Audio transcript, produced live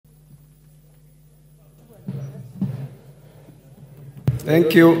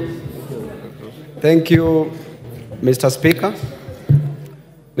Thank you. Thank you, Mr. Speaker.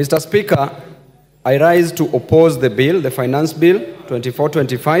 Mr. Speaker, I rise to oppose the bill, the Finance Bill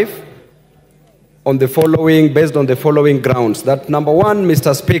 2425, based on the following grounds. That number one,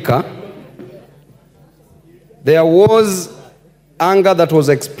 Mr. Speaker, there was anger that was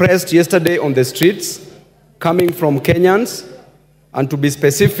expressed yesterday on the streets coming from Kenyans, and to be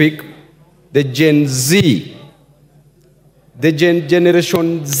specific, the Gen Z, the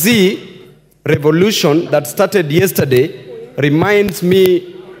Generation Z revolution that started yesterday reminds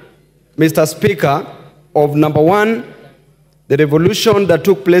me, Mr. Speaker, of number one, the revolution that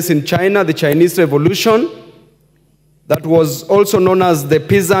took place in China, the Chinese Revolution, that was also known as the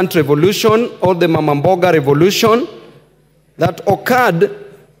Peasant Revolution or the Mamamboga Revolution, that occurred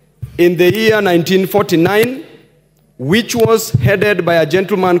in the year 1949, which was headed by a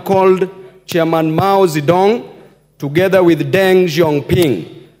gentleman called Chairman Mao Zedong, together with Deng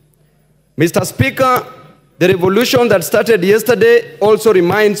Xiaoping. Mr. Speaker, the revolution that started yesterday also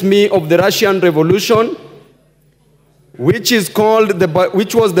reminds me of the Russian Revolution, which was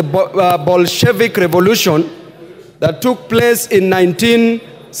the Bolshevik Revolution that took place in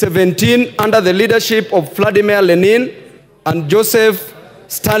 1917 under the leadership of Vladimir Lenin and Joseph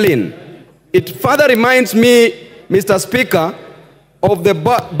Stalin. It further reminds me, Mr. Speaker, of the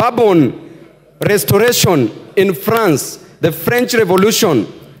Bourbon Restoration in France, the French Revolution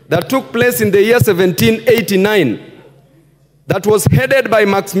that took place in the year 1789, that was headed by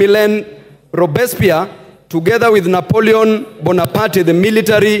Maximilien Robespierre, together with Napoleon Bonaparte, the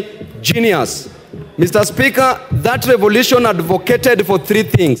military genius. Mr. Speaker, that revolution advocated for three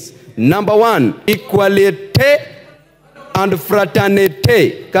things. Number one, equality and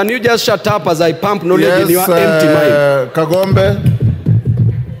fraternity. Can you just shut up as I pump knowledge in your empty mind? Kagombe.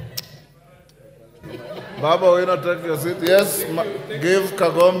 Babu Owino, take your seat. Yes, give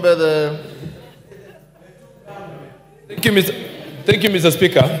Kagombe the... Thank you, Mr.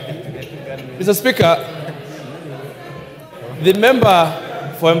 Speaker. Mr. Speaker, the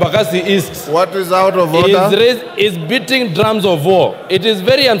member for Embakasi East... What is out of order? ...is beating drums of war. It is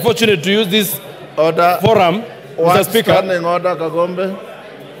very unfortunate to use this forum, Mr. Speaker. Standing order,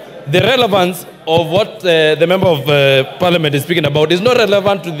 Kagombe. The relevance of what the member of Parliament is speaking about is not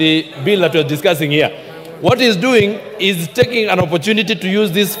relevant to the bill that we are discussing here. What he's doing is taking an opportunity to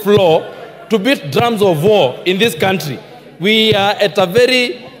use this floor to beat drums of war in this country. We are at a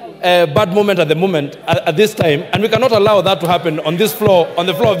very bad moment at the moment, at this time, and we cannot allow that to happen on this floor, on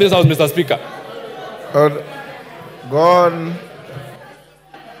the floor of this House, Mr. Speaker. Go on.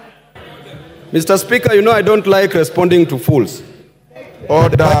 Mr. Speaker, you know I don't like responding to fools.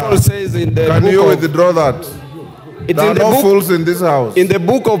 Order. The Bible says in the Can you withdraw that? It's there in are the no book, fools in this house. In the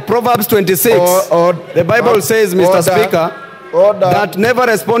book of Proverbs 26, the Bible says, Mr. Speaker, that never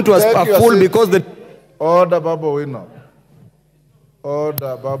respond to a fool because the... Order, Babu Owino.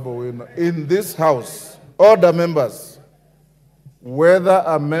 Order, Babu Owino. In this house, order members, whether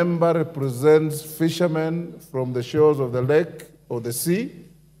a member represents fishermen from the shores of the lake or the sea,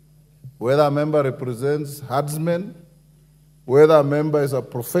 whether a member represents herdsmen, whether a member is a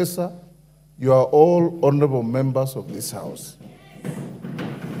professor, you are all honorable members of this house.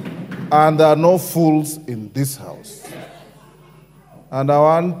 And there are no fools in this house. And I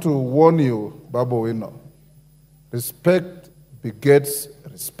want to warn you, Babu Owino, respect begets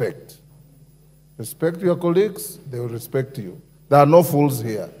respect. Respect your colleagues, they will respect you. There are no fools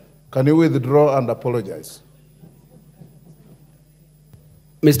here. Can you withdraw and apologize?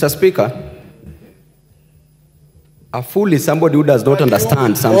 Mr. Speaker, a fool is somebody who does not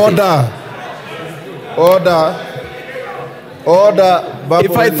understand something. Order, Babu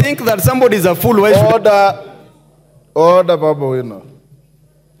If I Owino. think that somebody is a fool, why should Order, Babu Owino.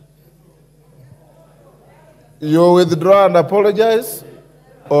 You withdraw and apologize,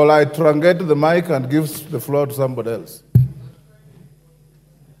 or I truncate the mic and give the floor to somebody else.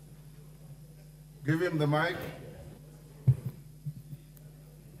 Give him the mic.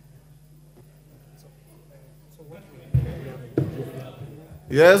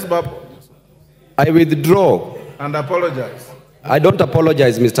 Yes, Babu. I withdraw. And apologize. I don't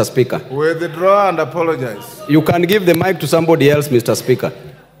apologize, Mr. Speaker. Withdraw and apologize. You can give the mic to somebody else, Mr. Speaker.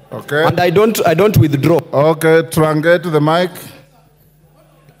 Okay. And I don't withdraw. Okay, truncate the mic.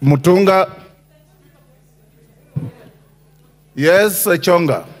 Mutunga. Yes,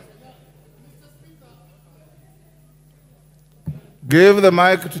 Chonga. Give the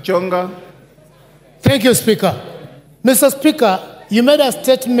mic to Chonga. Thank you, Speaker. Mr. Speaker, you made a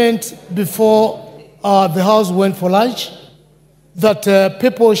statement before the House went for lunch that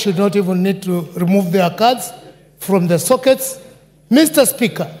people should not even need to remove their cards from the sockets Mr.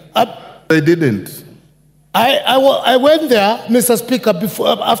 Speaker, They didn't. I went there, Mr. Speaker,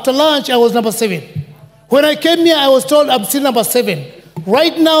 after lunch I was number 7. When I came here, I was told I'm still number 7.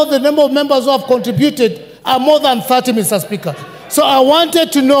 Right now, the number of members who have contributed are more than 30, Mr. Speaker. So I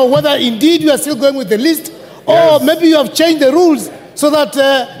wanted to know whether indeed you are still going with the list, or maybe you have changed the rules so that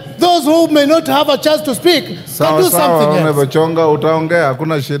those who may not have a chance to speak can do something Honorable else. Chonga, utaongea,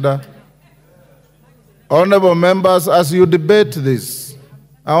 hakuna shida. Honorable members, as you debate this,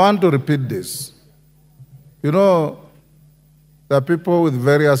 I want to repeat this. You know, there are people with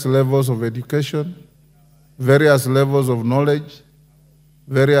various levels of education, various levels of knowledge,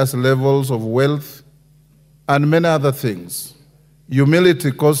 various levels of wealth, and many other things.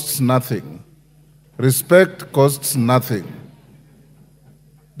 Humility costs nothing. Respect costs nothing.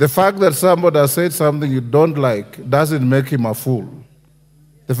 The fact that somebody has said something you don't like doesn't make him a fool.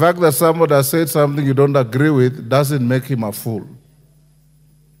 The fact that somebody has said something you don't agree with doesn't make him a fool.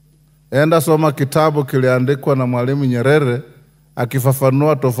 Enda soma kitabu kiliandikwa na Mwalimu Nyerere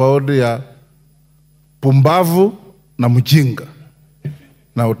akifafanua tofauti ya pumbavu na mjinga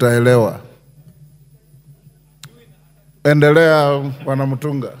na utaelewa. Endelea Bwana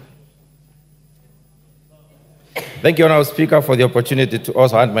Mutunga. Thank you, Honourable Speaker, for the opportunity to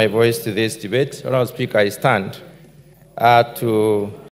also add my voice to this debate. Honourable Speaker, I stand to